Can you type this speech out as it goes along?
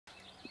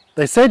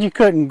They said you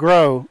couldn't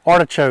grow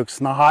artichokes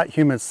in the hot,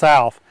 humid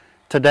South.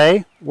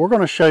 Today, we're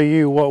going to show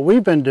you what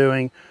we've been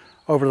doing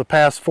over the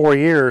past 4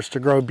 years to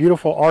grow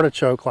beautiful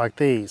artichoke like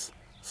these.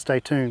 Stay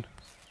tuned.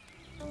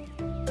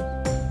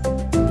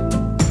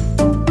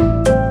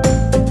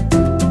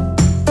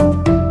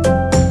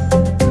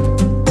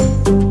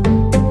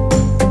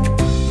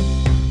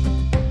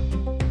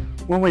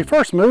 When we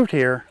first moved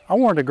here, I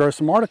wanted to grow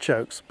some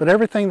artichokes, but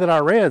everything that I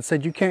read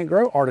said you can't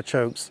grow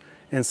artichokes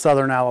in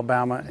southern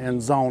Alabama in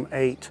Zone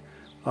 8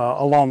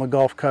 along the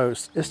Gulf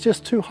Coast. It's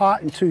just too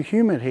hot and too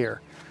humid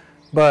here.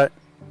 But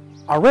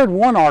I read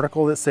one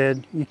article that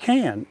said you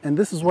can, and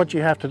this is what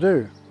you have to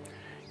do.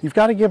 You've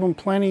got to give them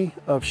plenty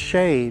of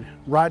shade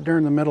right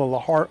during the middle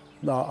of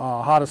the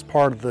hottest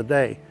part of the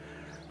day.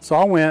 So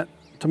I went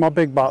to my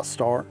big box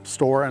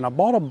store and I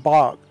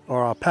bought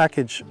a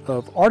package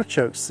of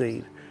artichoke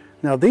seed.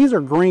 Now these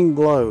are green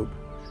globe,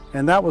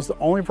 and that was the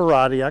only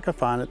variety I could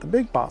find at the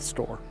big box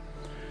store.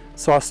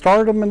 So I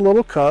started them in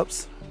little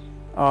cups.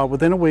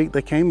 Within a week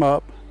they came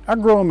up. I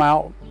grew them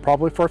out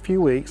probably for a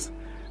few weeks,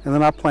 and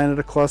then I planted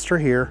a cluster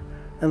here,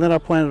 and then I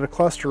planted a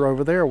cluster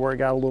over there where it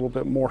got a little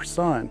bit more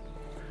sun.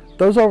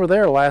 Those over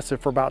there lasted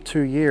for about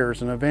 2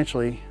 years, and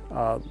eventually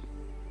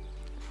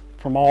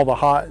from all the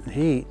hot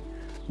heat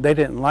they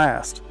didn't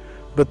last.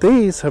 But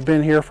these have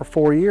been here for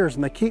 4 years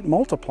and they keep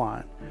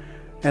multiplying.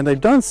 And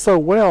they've done so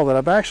well that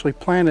I've actually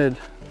planted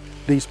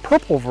these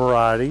purple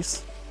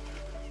varieties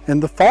in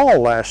the fall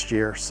last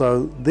year.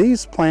 So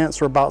these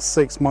plants are about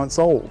 6 months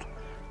old.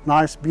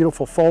 Nice,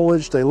 beautiful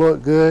foliage, they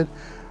look good.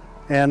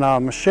 And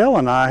Michelle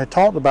and I had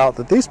talked about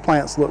that these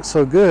plants look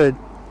so good,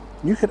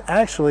 you could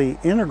actually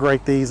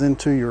integrate these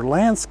into your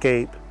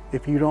landscape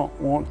if you don't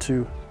want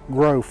to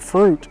grow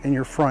fruit in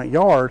your front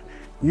yard.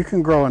 You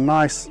can grow a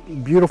nice,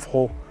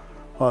 beautiful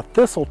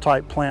thistle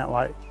type plant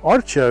like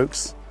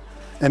artichokes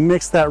and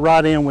mix that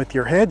right in with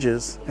your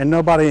hedges, and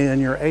nobody in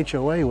your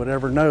HOA would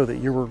ever know that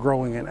you were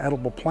growing an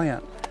edible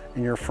plant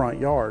in your front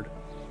yard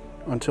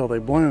until they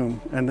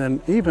bloom. And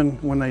then even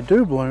when they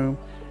do bloom,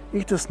 you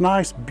get this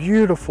nice,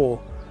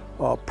 beautiful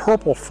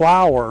purple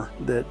flower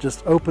that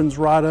just opens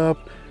right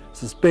up.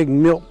 It's this big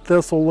milk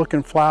thistle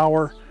looking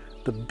flower.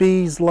 The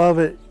bees love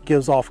it,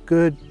 gives off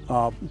good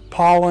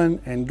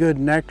pollen and good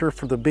nectar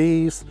for the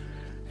bees.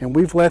 And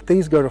we've let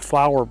these go to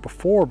flower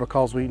before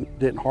because we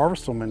didn't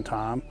harvest them in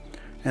time.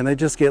 And they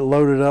just get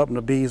loaded up and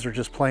the bees are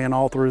just playing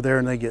all through there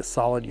and they get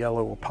solid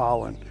yellow with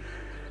pollen.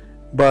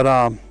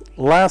 But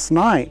last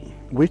night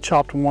we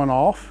chopped one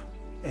off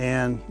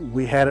and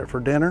we had it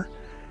for dinner,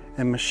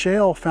 and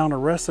Michelle found a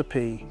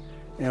recipe,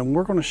 and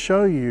we're going to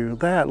show you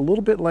that a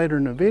little bit later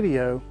in the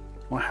video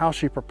on how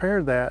she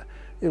prepared that.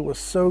 It was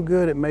so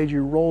good it made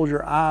you roll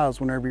your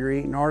eyes whenever you're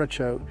eating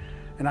artichoke.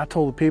 And I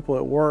told the people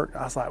at work,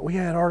 I was like, we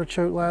had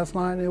artichoke last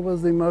night and it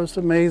was the most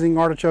amazing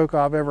artichoke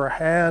I've ever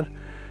had.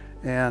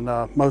 And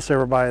most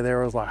everybody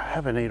there was like, I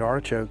haven't eaten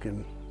artichoke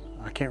and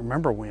I can't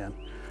remember when.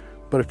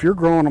 But if you're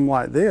growing them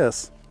like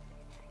this,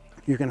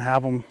 you can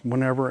have them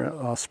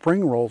whenever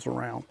spring rolls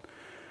around.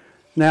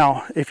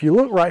 Now, if you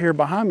look right here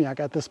behind me, I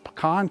got this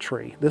pecan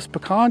tree. This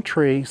pecan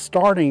tree,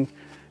 starting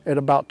at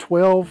about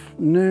 12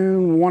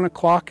 noon, 1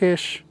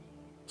 o'clock-ish,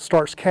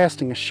 starts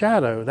casting a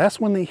shadow. That's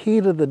when the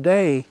heat of the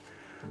day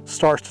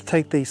starts to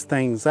take these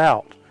things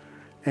out.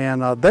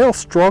 And they'll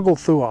struggle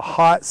through a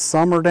hot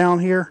summer down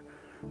here,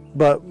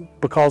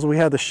 but because we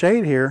have the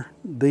shade here,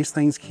 these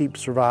things keep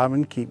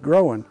surviving, keep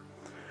growing.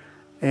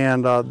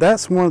 And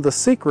that's one of the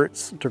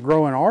secrets to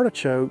growing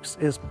artichokes,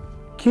 is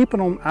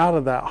keeping them out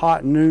of that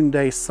hot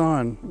noonday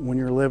sun when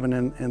you're living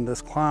in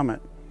this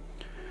climate.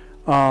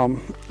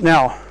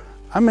 Now,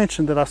 I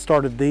mentioned that I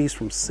started these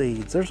from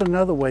seeds. There's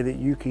another way that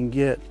you can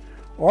get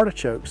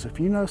artichokes. If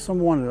you know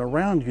someone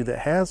around you that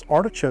has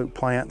artichoke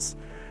plants,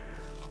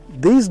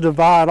 these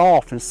divide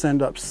off and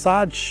send up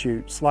side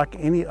shoots like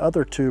any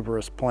other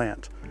tuberous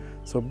plant.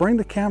 So bring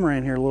the camera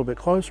in here a little bit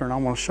closer and I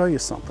want to show you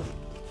something.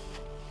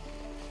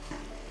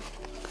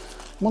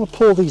 I'm going to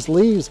pull these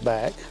leaves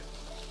back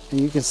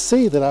and you can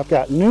see that I've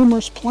got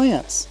numerous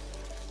plants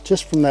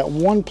just from that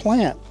one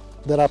plant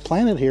that I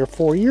planted here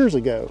 4 years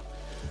ago.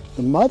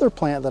 The mother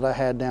plant that I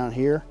had down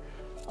here,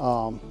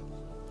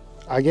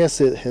 I guess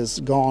it has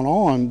gone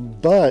on,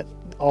 but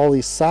all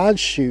these side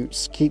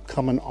shoots keep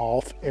coming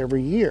off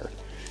every year.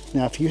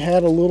 Now, if you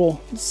had a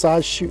little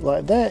side shoot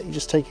like that, you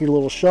just take your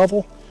little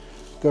shovel,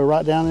 go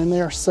right down in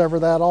there, sever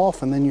that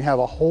off, and then you have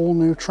a whole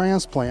new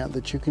transplant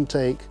that you can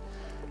take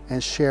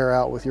and share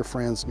out with your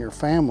friends and your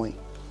family.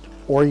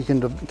 Or you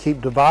can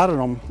keep dividing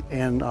them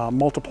and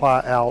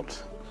multiply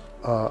out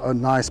a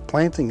nice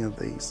planting of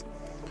these.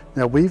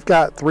 Now, we've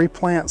got 3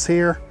 plants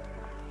here.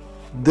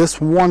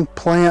 This one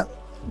plant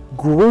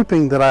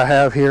grouping that I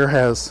have here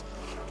has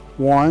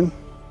 1,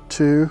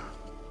 2,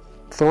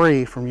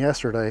 3 from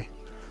yesterday,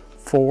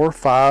 4,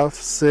 5,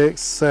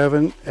 6,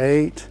 7,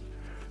 8,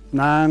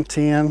 9,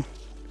 10.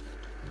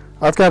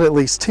 I've got at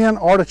least 10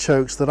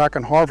 artichokes that I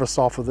can harvest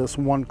off of this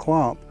one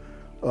clump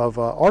of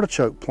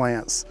artichoke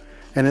plants.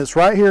 And it's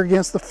right here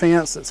against the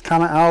fence. It's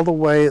kind of out of the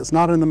way. It's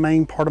not in the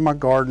main part of my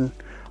garden.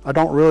 I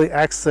don't really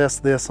access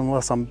this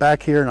unless I'm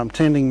back here and I'm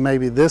tending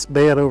maybe this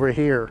bed over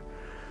here.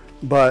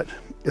 But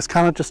it's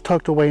kind of just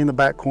tucked away in the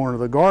back corner of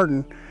the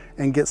garden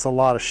and gets a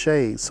lot of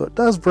shade. So it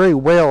does very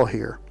well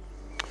here.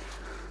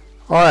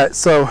 All right,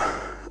 so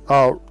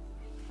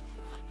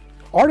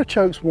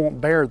artichokes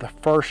won't bear the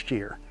first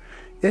year.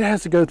 It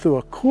has to go through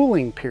a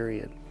cooling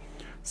period.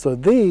 So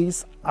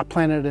these I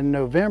planted in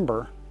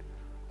November.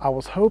 I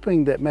was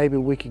hoping that maybe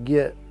we could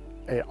get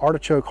an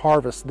artichoke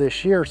harvest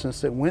this year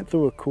since it went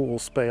through a cool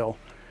spell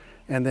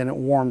and then it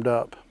warmed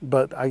up.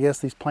 But I guess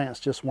these plants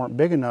just weren't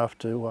big enough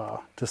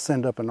to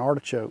send up an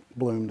artichoke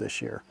bloom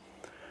this year.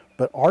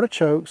 But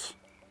artichokes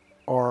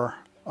are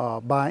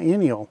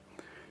biennial.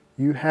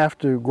 You have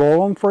to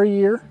grow them for a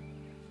year,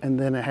 and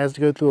then it has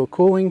to go through a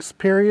cooling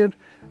period,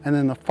 and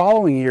then the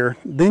following year,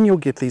 then you'll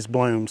get these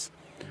blooms.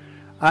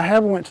 I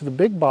have went to the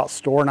big box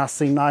store and I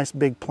see nice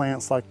big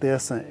plants like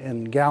this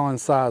in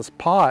gallon-sized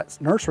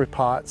pots, nursery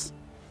pots,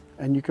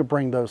 and you could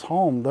bring those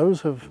home.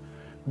 Those have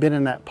been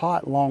in that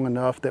pot long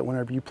enough that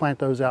whenever you plant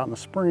those out in the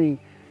spring,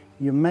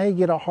 you may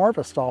get a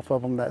harvest off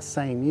of them that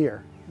same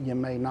year. You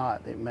may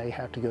not. It may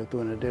have to go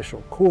through an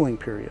additional cooling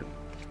period.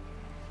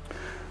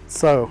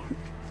 So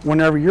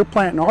whenever you're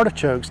planting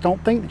artichokes,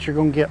 don't think that you're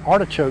going to get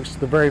artichokes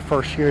the very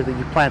first year that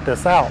you plant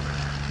this out,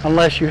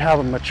 unless you have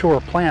a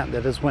mature plant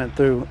that has went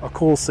through a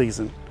cool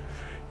season.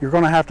 You're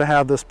going to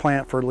have this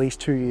plant for at least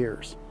 2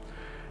 years.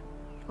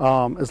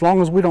 As long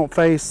as we don't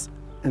face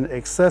an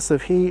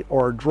excessive heat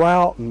or a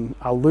drought and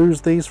I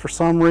lose these for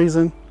some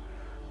reason,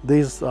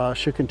 these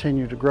should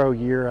continue to grow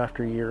year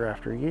after year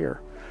after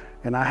year.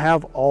 And I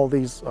have all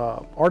these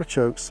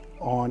artichokes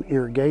on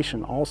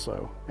irrigation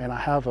also, and I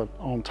have it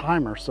on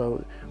timer,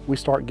 so we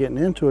start getting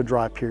into a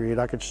dry period,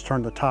 I could just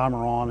turn the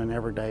timer on and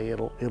every day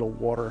it'll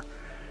water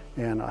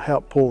and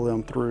help pull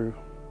them through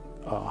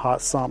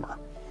hot summer.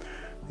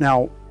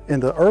 Now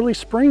in the early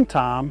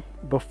springtime,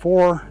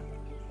 before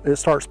it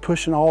starts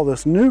pushing all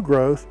this new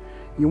growth,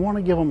 you want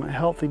to give them a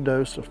healthy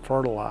dose of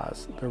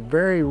fertilizer. They're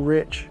very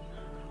rich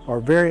or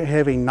very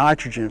heavy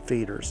nitrogen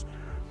feeders,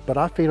 but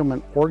I feed them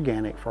an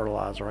organic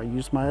fertilizer. I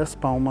use my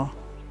Espoma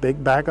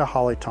big bag of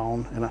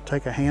Hollytone, and I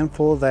take a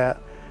handful of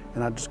that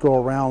and I just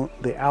go around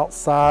the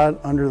outside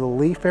under the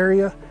leaf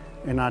area,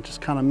 and I just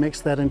kind of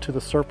mix that into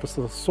the surface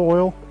of the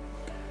soil.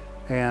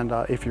 And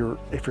if you're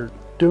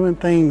doing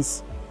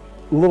things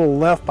a little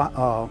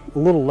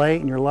late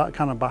and you're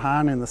kind of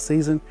behind in the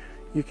season,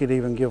 you could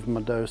even give them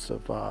a dose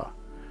of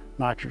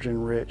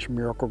nitrogen-rich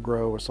Miracle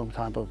Grow or some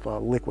type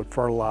of liquid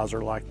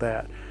fertilizer like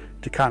that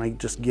to kind of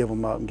just give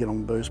them up and get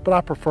them a boost. But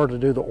I prefer to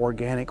do the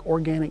organic.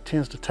 Organic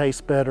tends to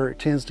taste better. It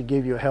tends to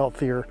give you a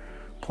healthier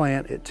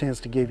plant. It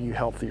tends to give you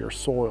healthier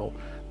soil.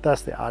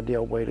 That's the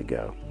ideal way to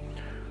go.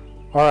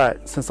 All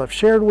right, since I've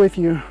shared with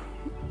you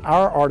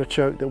our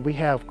artichoke that we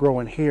have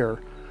growing here,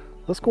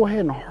 let's go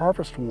ahead and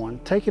harvest one,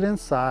 take it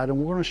inside, and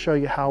we're going to show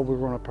you how we're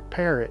going to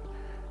prepare it,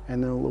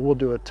 and then we'll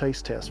do a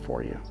taste test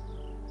for you.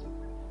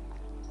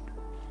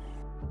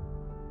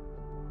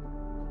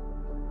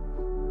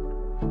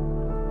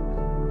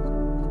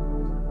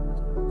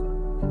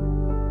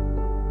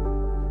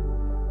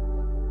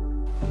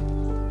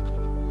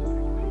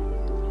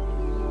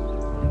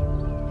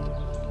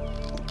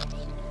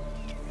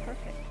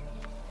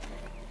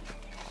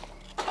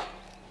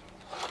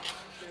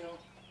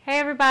 Hey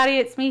everybody,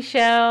 it's me,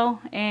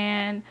 Shell,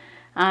 and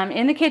I'm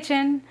in the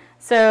kitchen.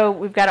 So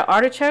we've got an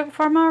artichoke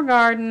from our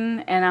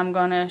garden, and I'm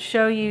going to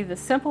show you the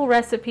simple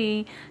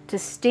recipe to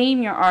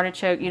steam your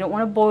artichoke. You don't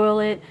want to boil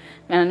it,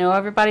 and I know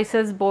everybody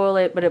says boil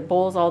it, but it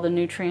boils all the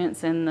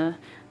nutrients and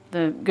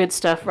the good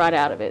stuff right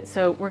out of it.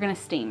 So we're going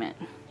to steam it.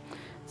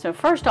 So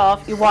first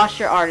off, you wash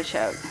your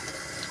artichoke.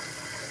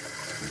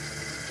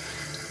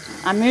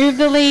 I move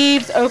the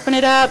leaves, open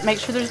it up, make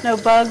sure there's no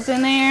bugs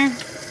in there.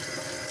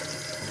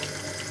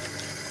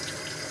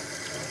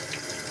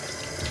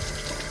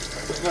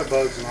 There's no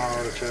bugs in our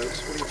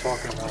artichokes. What are you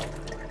talking about?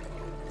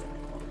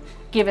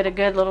 Give it a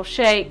good little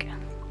shake.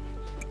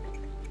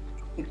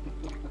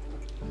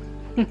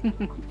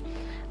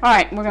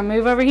 Alright, we're going to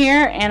move over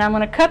here, and I'm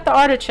going to cut the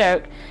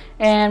artichoke,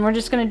 and we're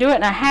just going to do it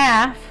in a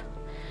half.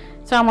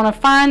 So I'm going to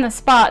find the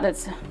spot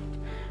that's,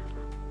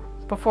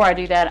 before I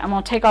do that, I'm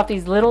going to take off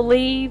these little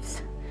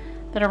leaves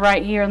that are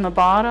right here on the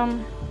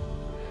bottom.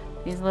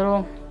 These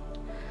little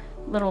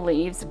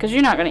leaves, because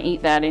you're not going to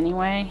eat that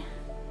anyway.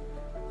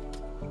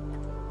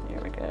 There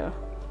we go.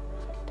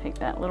 Take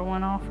that little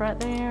one off right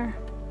there,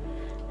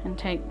 and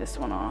take this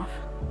one off.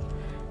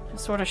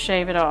 Just sort of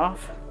shave it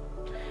off.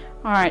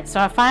 Alright, so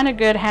I find a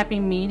good happy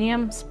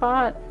medium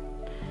spot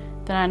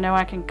that I know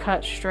I can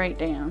cut straight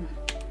down.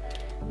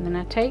 And then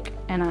I take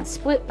and I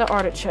split the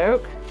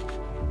artichoke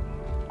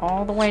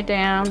all the way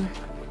down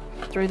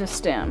through the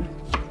stem.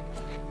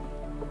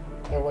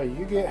 That way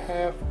you get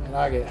half and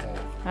I get half.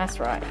 That's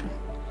right.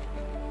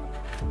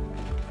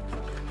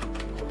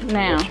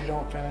 Now, if you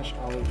don't finish,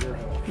 I'll leave your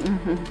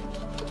half.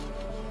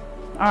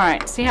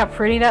 Alright, see how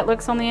pretty that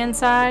looks on the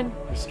inside?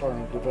 It's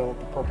starting to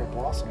develop a purple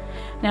blossom.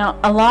 Now,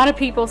 a lot of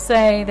people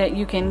say that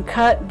you can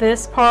cut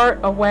this part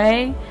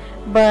away,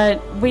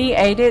 but we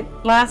ate it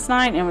last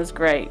night and it was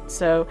great.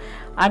 So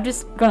I'm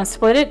just going to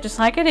split it just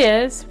like it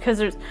is, because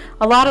there's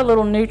a lot of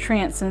little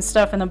nutrients and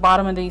stuff in the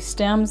bottom of these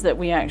stems that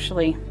we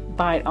actually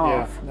bite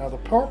off. Yeah. Now the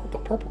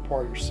purple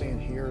part you're seeing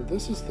here,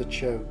 this is the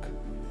choke,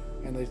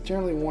 and they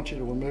generally want you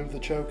to remove the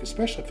choke,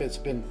 especially if it's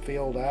been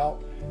filled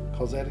out,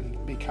 because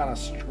that'd be kind of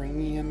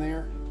stringy in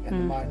there and it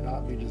might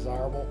not be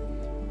desirable.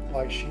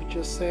 Like she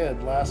just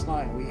said, last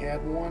night we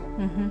had one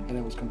and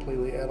it was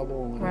completely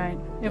edible. And right.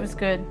 It was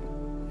good.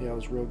 Yeah, it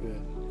was real good.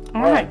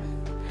 All right.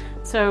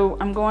 So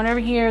I'm going over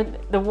here.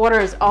 The water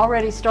has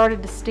already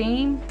started to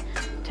steam.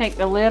 Take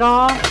the lid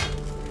off.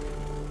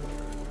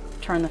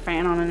 Turn the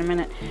fan on in a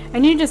minute.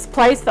 And you just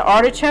place the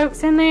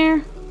artichokes in there.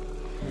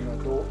 In a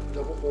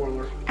double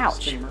boiler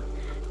steamer.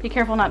 Be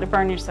careful not to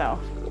burn yourself.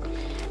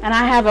 And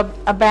I have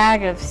a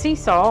bag of sea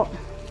salt.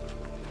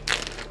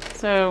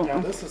 So now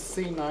this is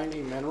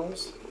C90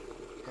 minerals,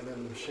 and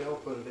then Michelle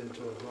put it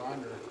into a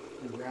grinder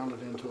and ground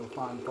it into a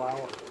fine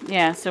flour.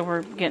 Yeah, so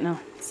we're getting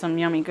some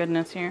yummy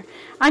goodness here.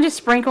 I just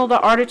sprinkle the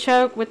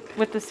artichoke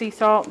with the sea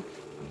salt.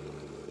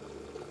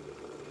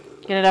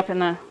 Get it up in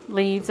the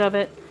leaves of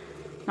it,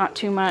 not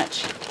too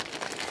much.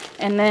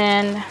 And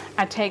then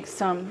I take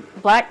some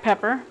black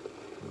pepper,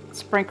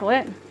 sprinkle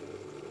it,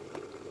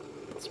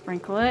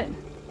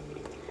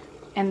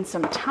 and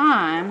some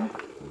thyme.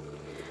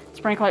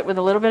 Sprinkle it with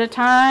a little bit of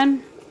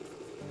thyme.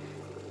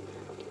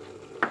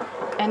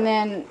 And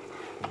then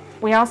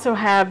we also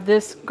have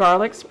this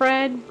garlic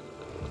spread.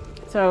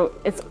 So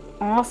it's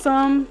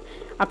awesome.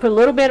 I put a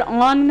little bit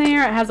on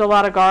there. It has a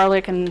lot of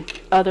garlic and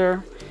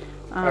other.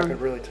 I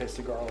could really taste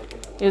the garlic in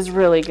it. It's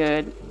really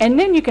good. And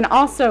then you can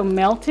also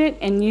melt it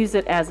and use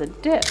it as a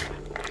dip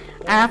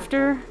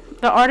after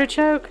the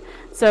artichoke.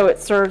 So it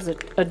serves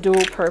a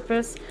dual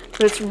purpose.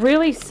 But it's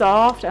really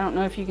soft. I don't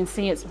know if you can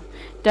see. It's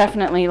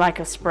definitely like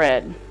a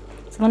spread.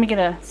 So let me get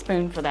a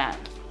spoon for that.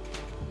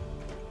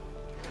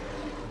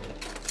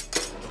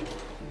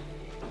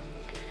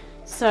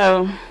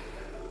 So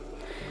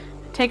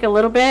take a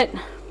little bit,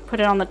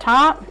 put it on the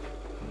top,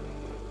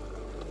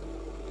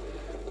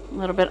 a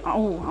little bit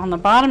on the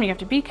bottom. You have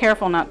to be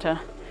careful not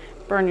to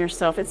burn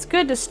yourself. It's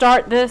good to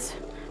start this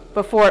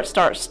before it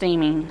starts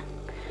steaming,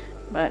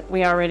 but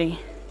we already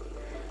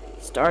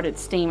started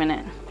steaming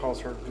it. Because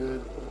her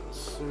good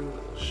sous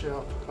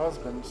chef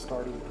husband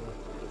started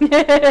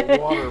the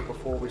water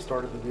before we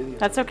started the video.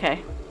 That's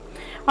okay.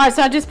 All right,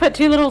 so I just put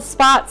 2 little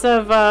spots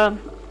of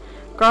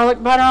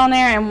garlic butter on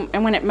there,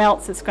 and when it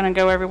melts it's going to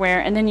go everywhere,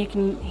 and then you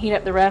can heat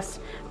up the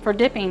rest for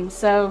dipping.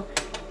 So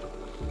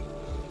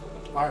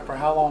all right, for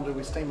how long do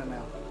we steam it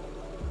now?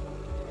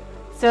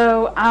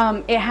 So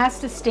it has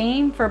to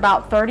steam for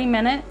about 30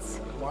 minutes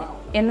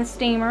in the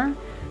steamer,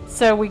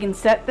 so we can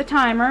set the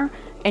timer.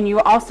 And you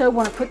also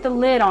want to put the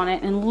lid on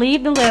it and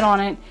leave the lid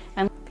on it.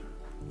 And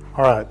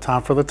all right,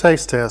 time for the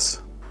taste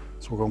test.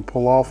 So we're going to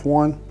pull off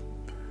one,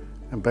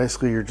 and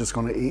basically you're just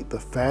going to eat the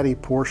fatty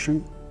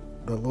portion,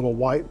 the little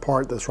white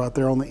part that's right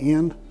there on the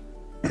end.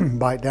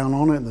 Bite down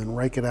on it and then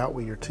rake it out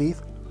with your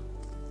teeth.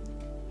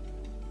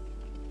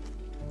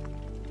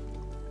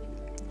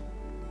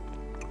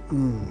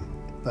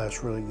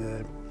 That's really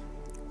good.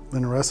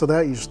 Then the rest of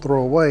that you just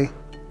throw away.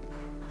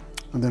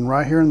 And then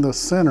right here in the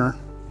center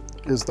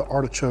is the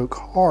artichoke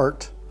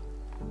heart.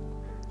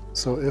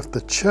 So if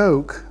the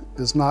choke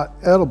is not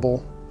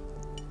edible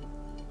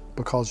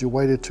because you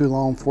waited too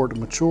long for it to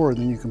mature,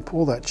 then you can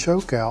pull that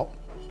choke out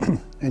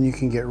and you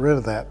can get rid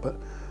of that. But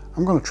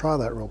I'm going to try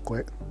that real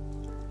quick.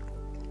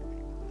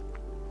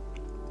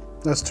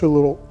 That's a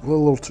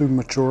little too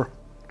mature.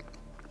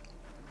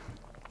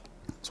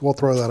 So we'll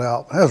throw that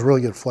out. It has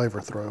really good flavor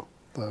though.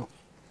 So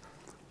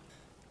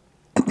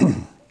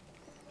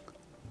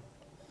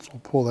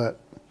we'll pull that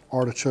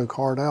artichoke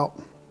heart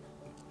out.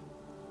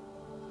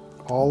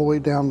 All the way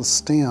down the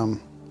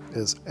stem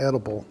is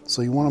edible.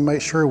 So you want to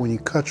make sure when you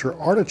cut your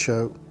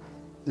artichoke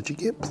that you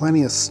get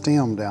plenty of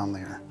stem down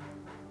there.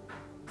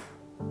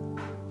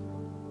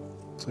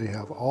 So you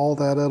have all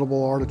that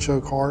edible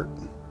artichoke heart.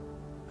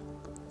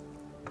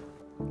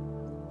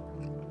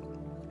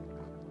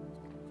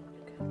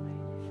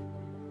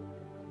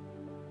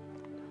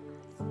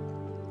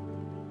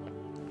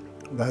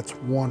 That's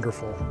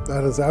wonderful.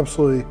 That is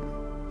absolutely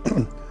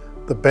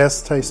the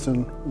best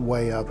tasting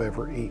way I've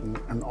ever eaten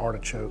an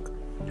artichoke.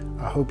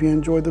 I hope you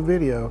enjoyed the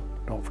video.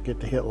 Don't forget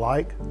to hit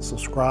like,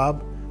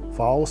 subscribe,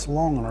 follow us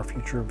along on our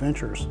future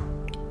adventures.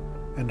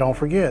 And don't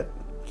forget,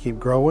 keep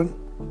growing,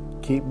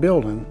 keep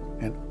building,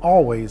 and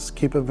always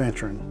keep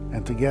adventuring.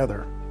 And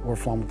together, we're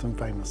Flemington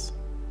Famous.